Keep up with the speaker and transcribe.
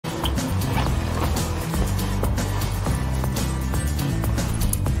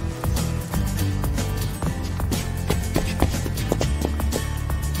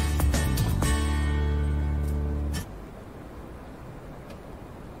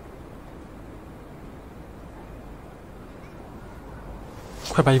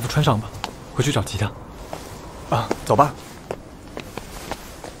快把衣服穿上吧，回去找吉他。啊，走吧。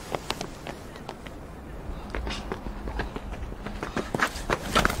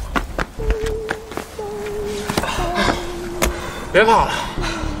别跑了，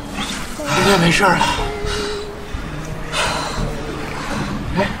今天没事了。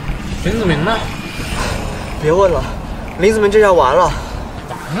哎，林子明呢？别问了，林子明这下完了。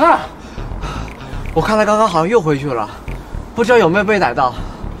完了？我看他刚刚好像又回去了，不知道有没有被逮到。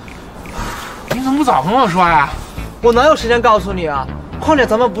你怎么不早跟我说呀？我哪有时间告诉你啊？况且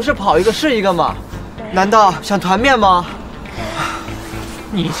咱们不是跑一个是一个吗？难道想团灭吗？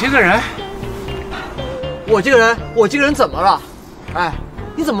你这个人，我这个人怎么了？哎，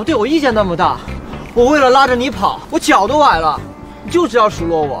你怎么对我意见那么大？我为了拉着你跑，我脚都崴了，你就知道数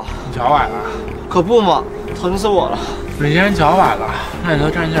落我。你脚崴了？可不嘛，疼死我了。你既然脚崴了，那你就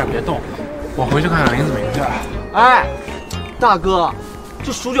站这儿别动，我回去看看林子明去了。哎，大哥，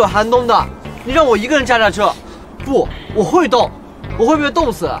这数九寒冬的，你让我一个人站在这，不，我会动，我会被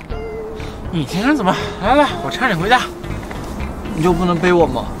冻死。你今天怎么？来，我搀你回家。你就不能背我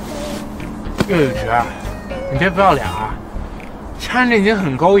吗？岳雨池，你别不要脸啊！搀着已经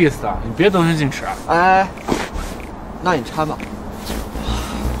很够意思了，你别得寸进尺。哎，那你搀吧。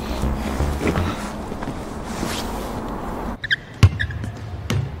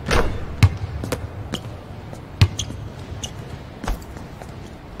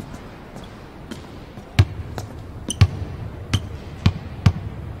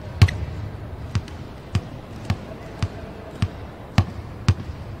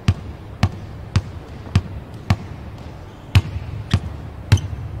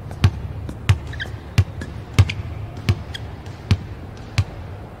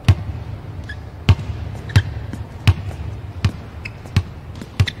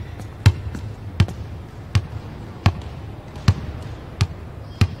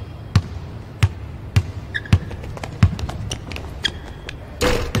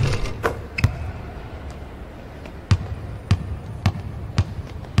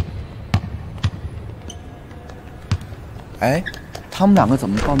哎，他们两个怎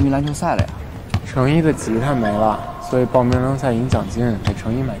么报名篮球赛了呀？程一的吉他没了，所以报名篮球赛赢奖金，给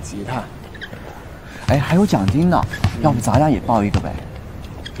程一买吉他。哎，还有奖金呢，要不咱俩也报一个呗？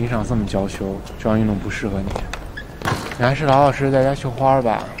平常这么娇羞，这样运动不适合你。你还是老老实实在家绣花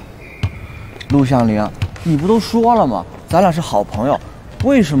吧。陆向凌，你不都说了吗？咱俩是好朋友，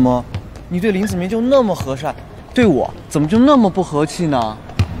为什么你对林子明就那么和善，对我怎么就那么不和气呢？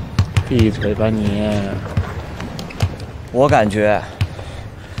闭嘴吧你！我感觉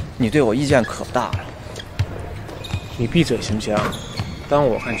你对我意见可大了。你闭嘴行不行？耽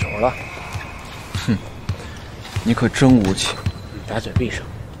误我看球了。哼，你可真无情。你把嘴闭上。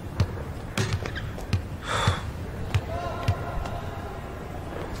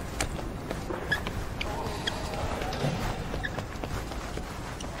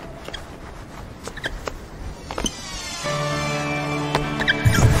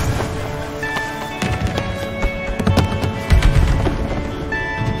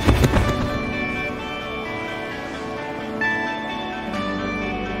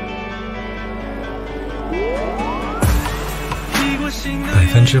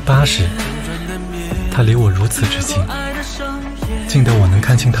80%，他离我如此之近，近得我能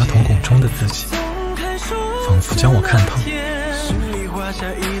看清他瞳孔中的自己，仿佛将我看透。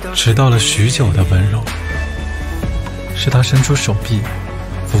迟到了许久的温柔，是他伸出手臂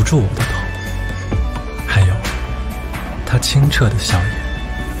扶住我的头，还有他清澈的笑颜。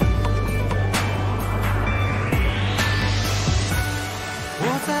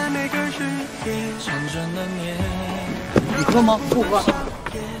你喝吗？不喝。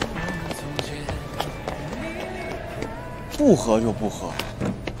不喝就不喝。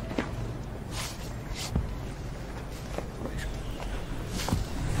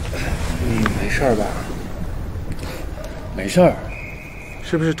没事吧？没事儿。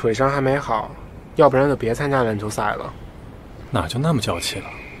是不是腿伤还没好？要不然就别参加篮球赛了。哪就那么娇气了？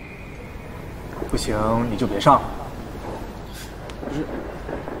不行，你就别上了。不是，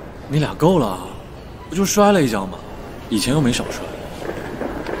你俩够了，不就摔了一跤吗？以前又没少摔。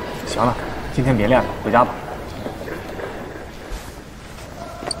行了，今天别练了，回家吧。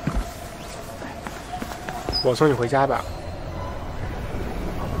我送你回家吧。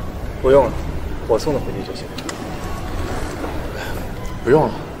不用了，我送他回去就行。不用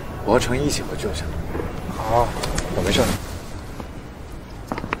了，我和程一起回去就行。好，我没事。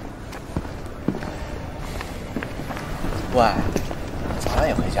喂，咱俩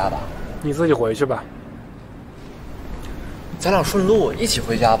也回家吧。你自己回去吧。咱俩顺路一起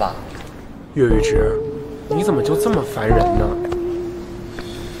回家吧。岳玉芝，你怎么就这么烦人呢？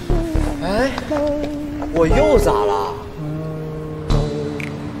哎，我又咋了？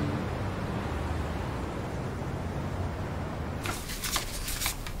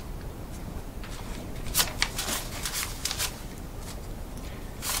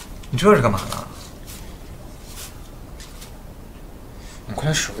你这是干嘛呢？你快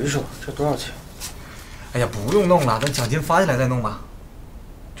来数一数，这多少钱？哎呀，不用弄了，等奖金发下来再弄吧。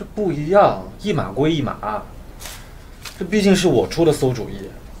这不一样，一码归一码。这毕竟是我出的馊主意，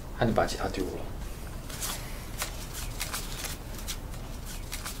害你把吉他丢了。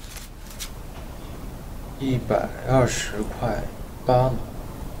120块8毛，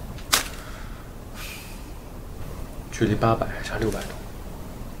距离800还差600多。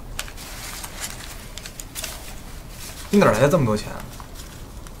你哪来的这么多钱？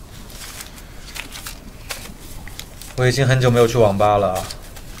我已经很久没有去网吧了，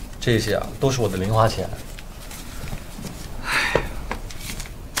这些啊都是我的零花钱。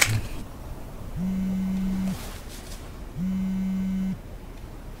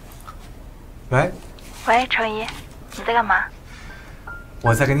喂，喂，程怡，你在干嘛？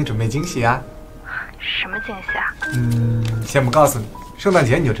我在给你准备惊喜啊。什么惊喜啊？先不告诉你，圣诞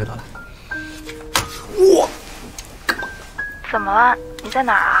节你就知道了。怎么了？你在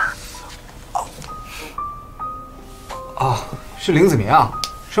哪儿啊？哦，是林子明啊！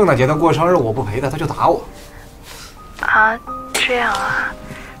圣诞节他过生日，我不陪他，他就打我。啊，这样啊？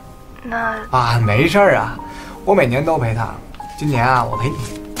那啊，没事儿啊，我每年都陪他，今年啊，我陪你。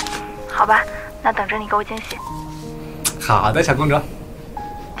好吧，那等着你给我惊喜。好的，小公主。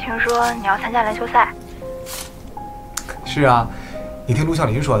听说你要参加篮球赛？是啊，你听陆小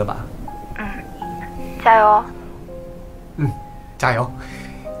林说的吧？加油哦！加油，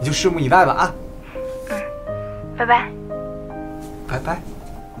你就拭目以待吧啊！拜拜。拜拜。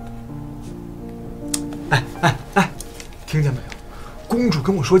哎，听见没有？公主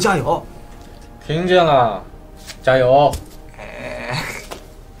跟我说加油。听见了，加油！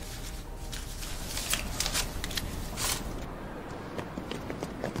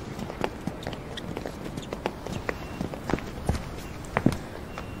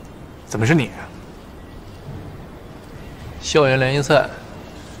怎么是你？校园联谊赛，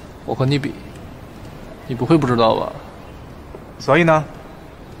我和你比，你不会不知道吧？所以呢？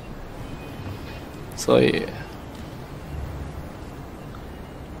所以，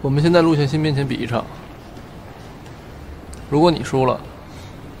我们先在陆小新面前比一场。如果你输了，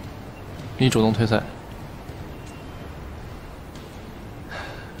你主动退赛；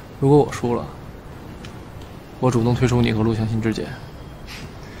如果我输了，我主动退出你和陆小新之间。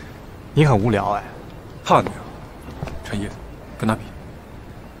你很无聊哎。怕你啊，陈毅，跟他比。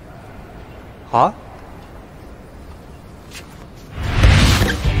好啊。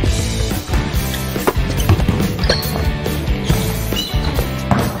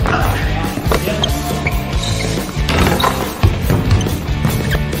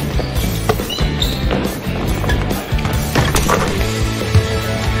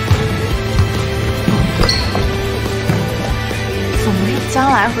怎么是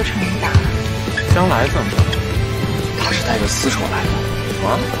将来和程毅打？将来怎么了？他是带着私仇来的。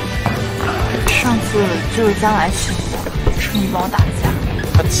啊？上次就是将来欺负我，程毅帮我打的架。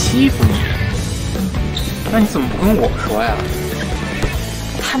他欺负你？那你怎么不跟我说呀？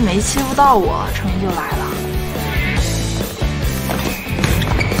他没欺负到我，程毅就来了。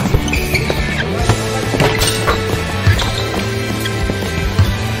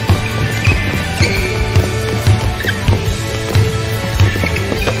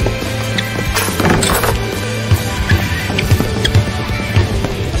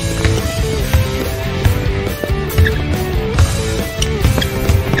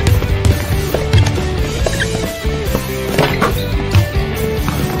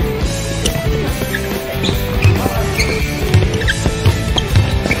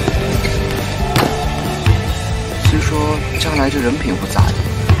将来这人品不咋地，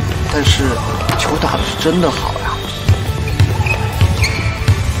但是球打的是真的好呀。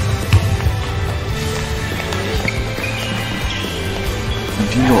你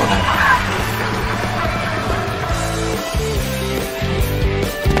盯着我干嘛？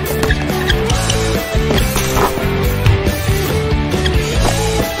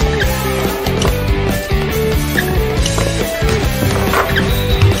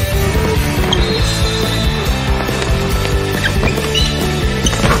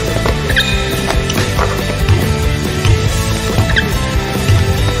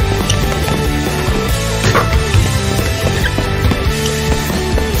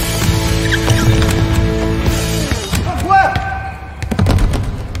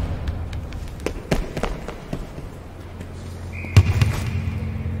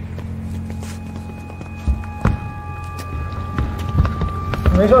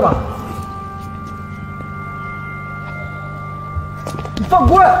没事吧？你放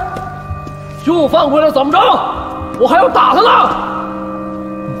过来！就放过来怎么着？我还要打他呢！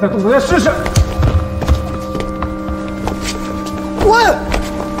你再动手再试试！滚！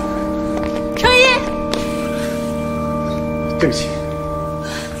程一，对不起。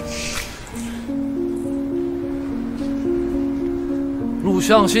陆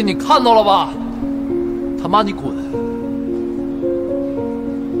向西，你看到了吧？他妈你滚！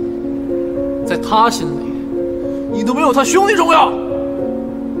在他心里，你都没有他兄弟重要。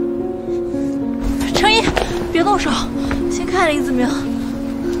程一，别动手，先看林子明。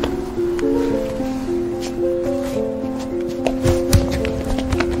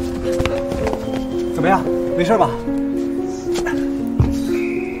怎么样？没事吧？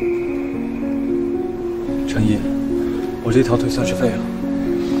陈毅，我这条腿算是废了。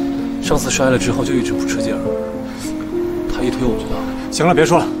上次摔了之后就一直不吃劲儿，他一推我就倒。行了，别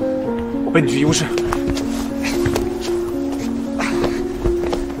说了，我背你去医务室。